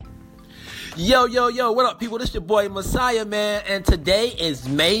Yo, what up, people? This your boy Messiah, man, and today is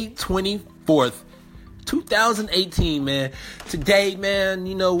May 24th, 2018, man. Today, man,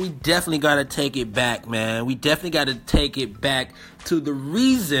 we definitely got to take it back, man. We definitely got to take it back to the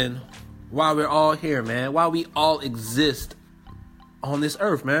reason why we're all here, man, why we all exist on this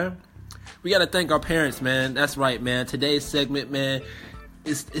earth, man. We got to thank our parents, man. That's right, man. Today's segment, man,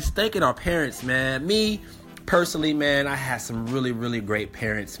 is thanking our parents, man. Me, personally, man, I had some really, really great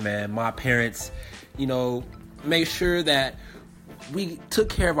parents, man. My parents, made sure that we took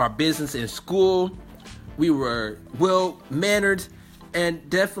care of our business in school. We were well-mannered, and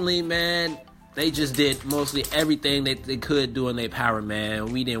definitely, man, they just did mostly everything that they could do in their power,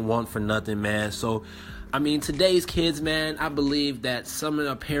 man. We didn't want for nothing, man. So, today's kids, man, I believe that some of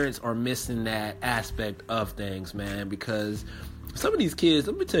our parents are missing that aspect of things, man, because some of these kids,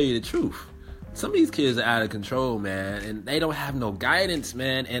 let me tell you the truth, some of these kids are out of control, man, and they don't have no guidance,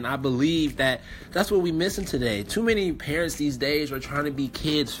 man, and I believe that that's what we're missing today. Too many parents these days are trying to be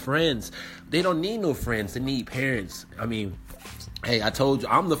kids' friends. They don't need no friends. They need parents. Hey, I told you,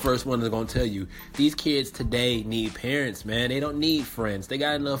 I'm the first one that's going to tell you, these kids today need parents, man. They don't need friends. They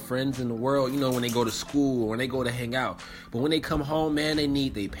got enough friends in the world, when they go to school or when they go to hang out. But when they come home, man, they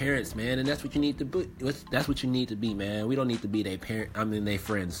need their parents, man. And that's what you need to be. That's what you need to be, man. We don't need to be their their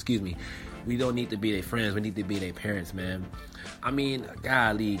friends, excuse me. We don't need to be their friends. We need to be their parents, man.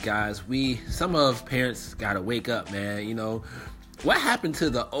 Golly, guys, some of us parents got to wake up, man. What happened to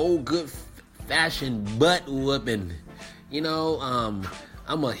the old good-fashioned butt whooping? I'm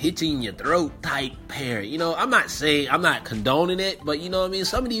a hit you in your throat type parent. I'm not condoning it, but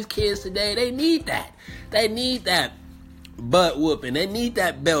some of these kids today, they need that. They need that butt whooping. They need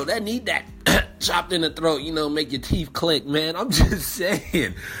that belt. They need that chopped in the throat, make your teeth click, man. I'm just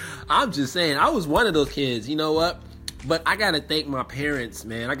saying. I was one of those kids, you know what? But I got to thank my parents,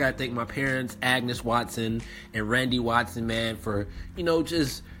 man. I got to thank my parents, Agnes Watson and Randy Watson, man, for,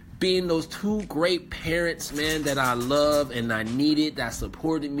 just being those two great parents, man, that I love and I needed, that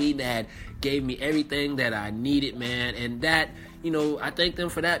supported me, that gave me everything that I needed, man. And that, I thank them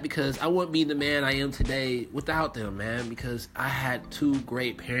for that because I wouldn't be the man I am today without them, man, because I had two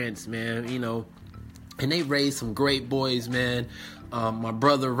great parents, man, and they raised some great boys, man. My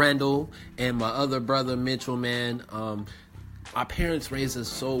brother Randall and my other brother Mitchell, man. My parents raised us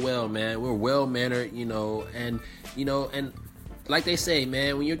so well, man. We're well-mannered, and like they say,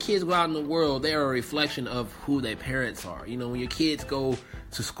 man, when your kids go out in the world, they are a reflection of who their parents are. When your kids go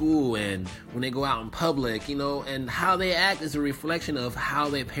to school and when they go out in public, and how they act is a reflection of how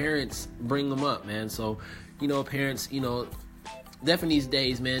their parents bring them up, man. So, parents, definitely these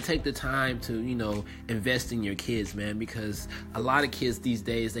days, man, take the time to, invest in your kids, man, because a lot of kids these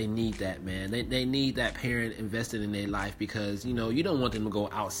days, they need that, man. They need that parent invested in their life because, you don't want them to go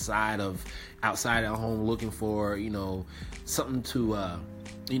outside of home looking for, something to,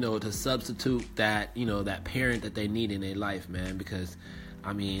 to substitute that, that parent that they need in their life, man, because,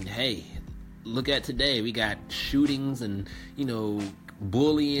 hey, look at today. We got shootings and,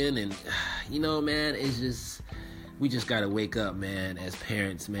 bullying and, man, it's just... We just got to wake up, man, as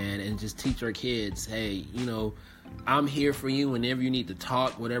parents, man, and just teach our kids, hey, I'm here for you whenever you need to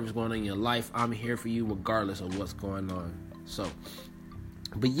talk, whatever's going on in your life, I'm here for you regardless of what's going on. So,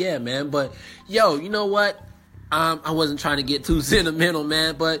 but yeah, man, but yo, you know what? I wasn't trying to get too sentimental,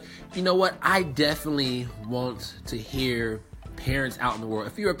 man, but you know what? I definitely want to hear parents out in the world.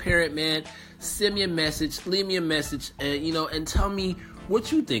 If you're a parent, man, send me a message, leave me a message, and, and tell me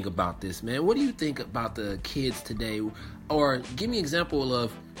what you think about this, man. What do you think about the kids today? Or give me an example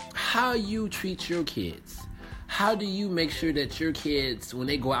of how you treat your kids. How do you make sure that your kids, when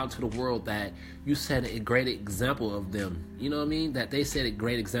they go out to the world, that you set a great example of them? You know what I mean? That they set a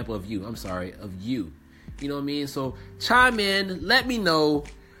great example of you. Of you. You know what I mean? So chime in. Let me know.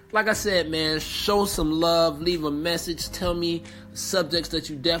 Like I said, man, show some love. Leave a message. Tell me subjects that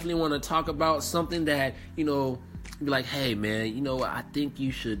you definitely want to talk about. Something that, be like, hey, man, I think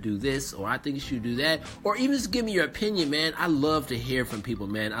you should do this, or I think you should do that, or even just give me your opinion, man. I love to hear from people,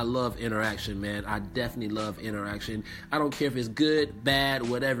 man. I love interaction, man. I definitely love interaction. I don't care if it's good, bad,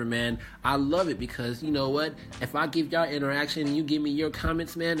 whatever, man. I love it because, you know what? If I give y'all interaction and you give me your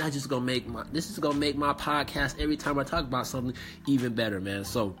comments, man, this is gonna make my podcast every time I talk about something even better, man.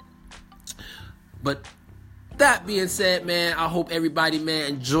 So, but that being said, man, I hope everybody, man,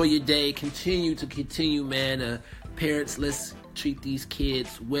 enjoy your day. Continue, man. Parents, let's treat these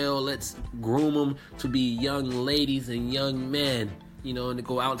kids well. Let's groom them to be young ladies and young men, and to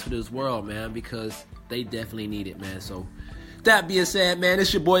go out into this world, man, because they definitely need it, man. So, that being said, man,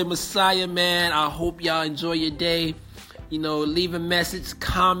 it's your boy Messiah, man. I hope y'all enjoy your day. leave a message,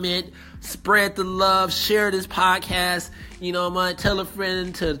 comment, spread the love, share this podcast. Tell a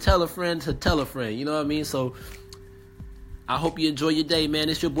friend to tell a friend to tell a friend. You know what I mean? So I hope you enjoy your day, man.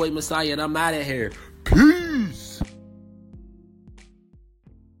 It's your boy Messiah, and I'm out of here. Peace.